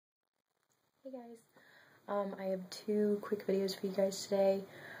Hey guys, I have two quick videos for you guys today.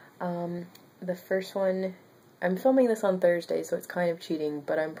 The first one, I'm filming this on Thursday, so it's kind of cheating,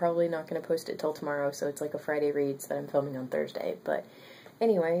 but I'm probably not going to post it till tomorrow, so it's like a Friday reads that I'm filming on Thursday. But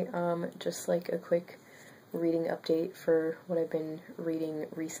anyway, just like a quick reading update for what I've been reading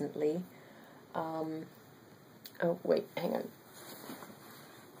recently. Oh wait, hang on.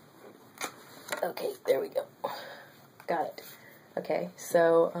 Okay, there we go. Got it. Okay,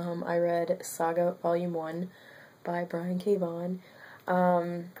 so I read Saga Volume 1 by Brian K. Vaughan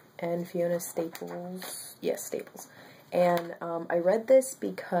and Fiona Staples. Yes, Staples. And I read this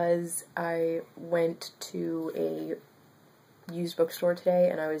because I went to a used bookstore today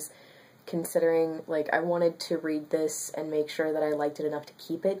and I was considering, like, I wanted to read this and make sure that I liked it enough to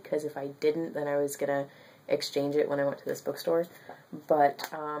keep it, because if I didn't, then I was gonna exchange it when I went to this bookstore. But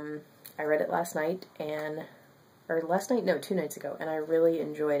I read it last night, and no, 2 nights ago, and I really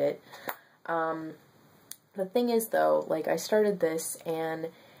enjoyed it. The thing is, though, like, I started this, and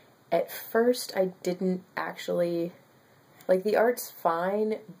at first I didn't actually, like, the art's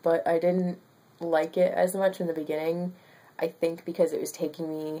fine, but I didn't like it as much in the beginning. I think because it was taking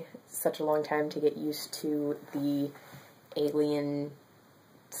me such a long time to get used to the alien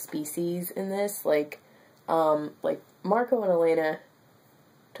species in this. Like Marco and Elena,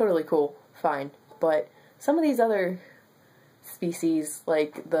 totally cool, fine, but some of these other species,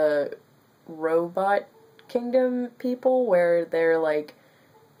 like the Robot Kingdom people, where they're like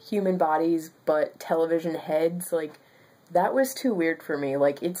human bodies but television heads, like, that was too weird for me.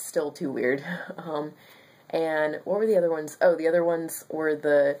 Like, it's still too weird. And what were the other ones? Oh, the other ones were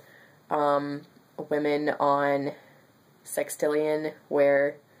the women on Sextillion,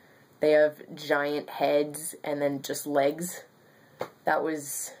 where they have giant heads and then just legs. That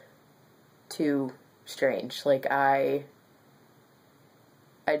was too strange. Like, I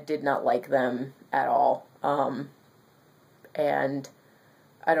did not like them at all. And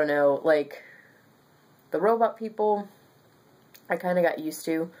I don't know, like, the robot people I kind of got used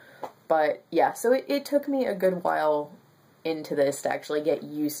to, but yeah, so it took me a good while into this to actually get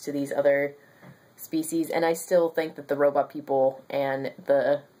used to these other species, and I still think that the robot people and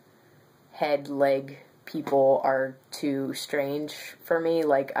the head leg people are too strange for me.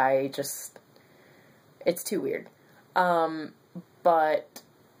 Like, it's too weird. But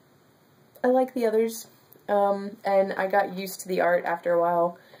I like the others, and I got used to the art after a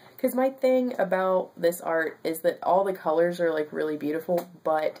while, because my thing about this art is that all the colors are, like, really beautiful,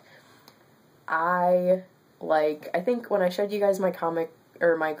 but I think when I showed you guys my comic,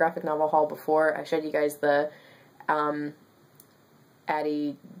 or my graphic novel haul before, I showed you guys the,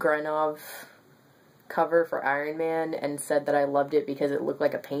 Adi Granov cover for Iron Man and said that I loved it because it looked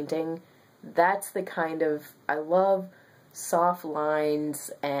like a painting. That's the kind of, I love soft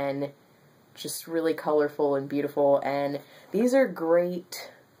lines and just really colorful and beautiful, and these are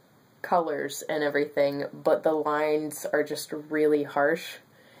great colors and everything, but the lines are just really harsh,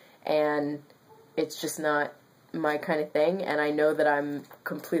 and it's just not my kind of thing, and I know that I'm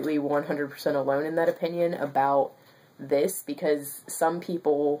completely 100% alone in that opinion about this, because some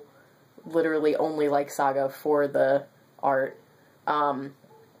people literally only like Saga for the art.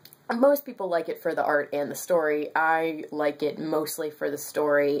 Most people like it for the art and the story. I like it mostly for the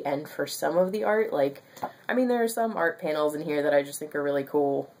story and for some of the art. Like, I mean, there are some art panels in here that I just think are really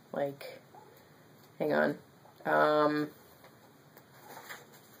cool. Like, hang on.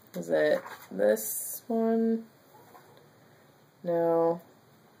 Is it this one? No,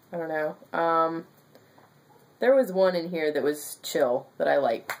 I don't know. There was one in here that was chill that I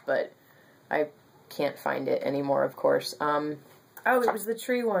liked, but I can't find it anymore, of course. Oh, it was the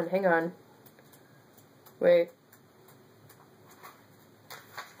tree one. Hang on. Wait.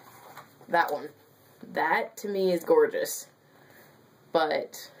 That one. That, to me, is gorgeous.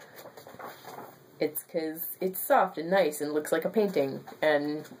 But it's because it's soft and nice and looks like a painting.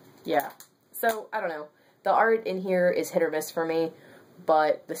 And, yeah. So, I don't know. The art in here is hit or miss for me,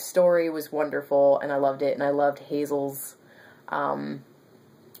 but the story was wonderful, and I loved it, and I loved Hazel's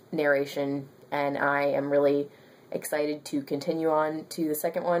narration, and I am really excited to continue on to the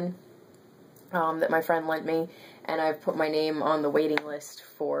second one that my friend lent me, and I've put my name on the waiting list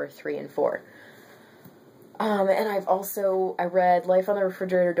for 3 and 4. And I read Life on the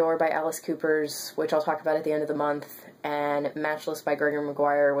Refrigerator Door by Alice Coopers, which I'll talk about at the end of the month, and Matchless by Gregory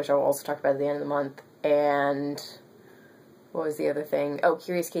Maguire, which I'll also talk about at the end of the month, and what was the other thing? Oh,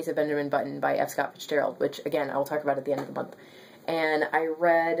 Curious Case of Benjamin Button by F. Scott Fitzgerald, which, again, I'll talk about at the end of the month. And I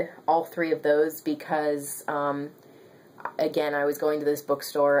read all 3 of those because, again, I was going to this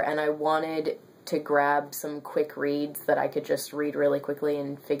bookstore and I wanted to grab some quick reads that I could just read really quickly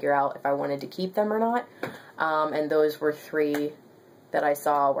and figure out if I wanted to keep them or not. And those were 3 that I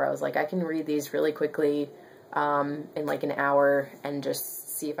saw where I was like, I can read these really quickly in like an hour and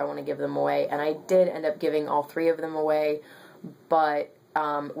just see if I want to give them away. And I did end up giving all 3 of them away, but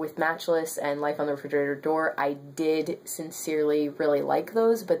with Matchless and Life on the Refrigerator Door, I did sincerely really like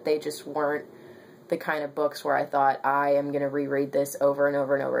those, but they just weren't the kind of books where I thought, I am going to reread this over and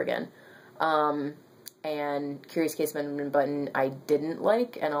over and over again. And Curious Case of Benjamin Button I didn't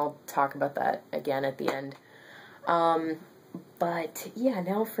like, and I'll talk about that again at the end. But yeah,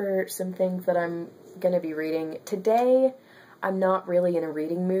 now for some things that I'm going to be reading. Today, I'm not really in a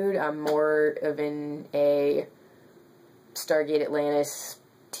reading mood. I'm more of in a Stargate Atlantis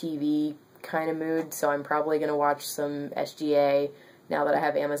TV kind of mood, so I'm probably going to watch some SGA now that I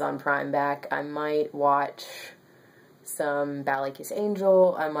have Amazon Prime back. I might watch some Ballet Kiss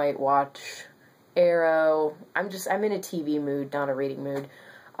Angel. I might watch Arrow. I'm in a TV mood, not a reading mood.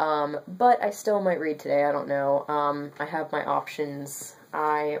 But I still might read today, I don't know. I have my options.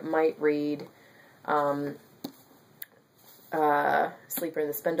 I might read Sleeper in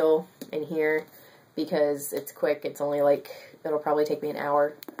the Spindle in here because it's quick. It's only like, it'll probably take me an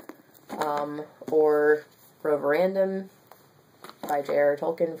hour. Or Roverandom by J.R.R.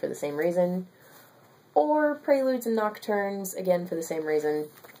 Tolkien for the same reason. Or Preludes and Nocturnes, again for the same reason.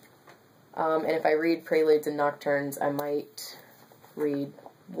 And if I read Preludes and Nocturnes, I might read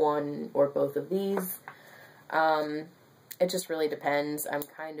one or both of these. It just really depends. I'm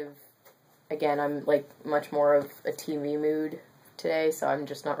kind of, again, I'm like much more of a TV mood today, so I'm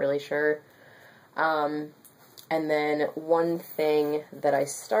just not really sure. And then one thing that I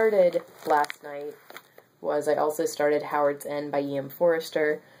started last night was I also started Howard's End by E.M.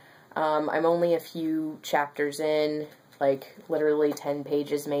 Forrester. I'm only a few chapters in, like literally 10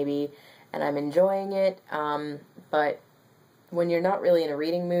 pages maybe, and I'm enjoying it, but when you're not really in a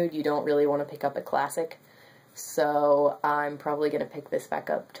reading mood, you don't really want to pick up a classic, so I'm probably going to pick this back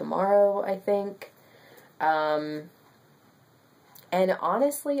up tomorrow, I think. And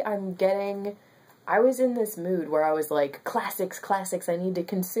honestly, I was in this mood where I was like, classics, classics, I need to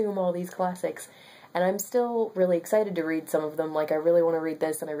consume all these classics. And I'm still really excited to read some of them. Like, I really want to read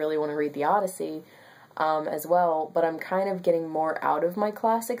this, and I really want to read The Odyssey as well. But I'm kind of getting more out of my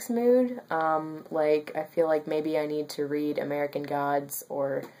classics mood. Like, I feel like maybe I need to read American Gods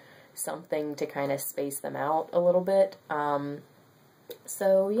or something to kind of space them out a little bit.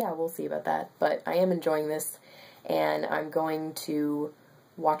 So, yeah, we'll see about that. But I am enjoying this, and I'm going to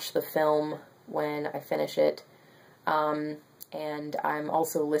watch the film when I finish it. And I'm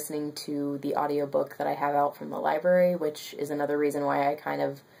also listening to the audiobook that I have out from the library, which is another reason why I kind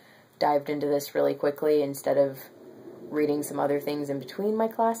of dived into this really quickly instead of reading some other things in between my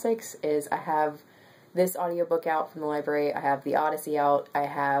classics, is I have this audiobook out from the library, I have The Odyssey out, I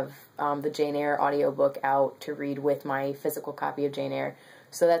have the Jane Eyre audiobook out to read with my physical copy of Jane Eyre.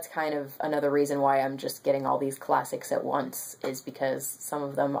 So that's kind of another reason why I'm just getting all these classics at once, is because some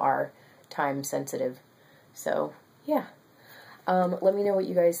of them are time sensitive. So, yeah. Let me know what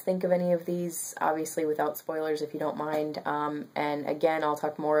you guys think of any of these, obviously without spoilers if you don't mind. And again, I'll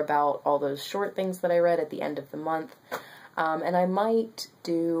talk more about all those short things that I read at the end of the month. And I might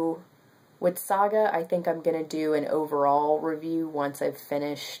do, with Saga, I think I'm going to do an overall review once I've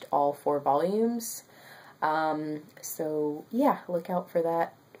finished all 4 volumes. So yeah, look out for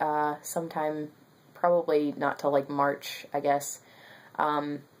that sometime, probably not till like March, I guess.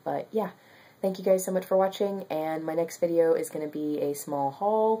 But yeah. Thank you guys so much for watching, and my next video is going to be a small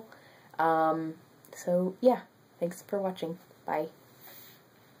haul. So, yeah, thanks for watching. Bye.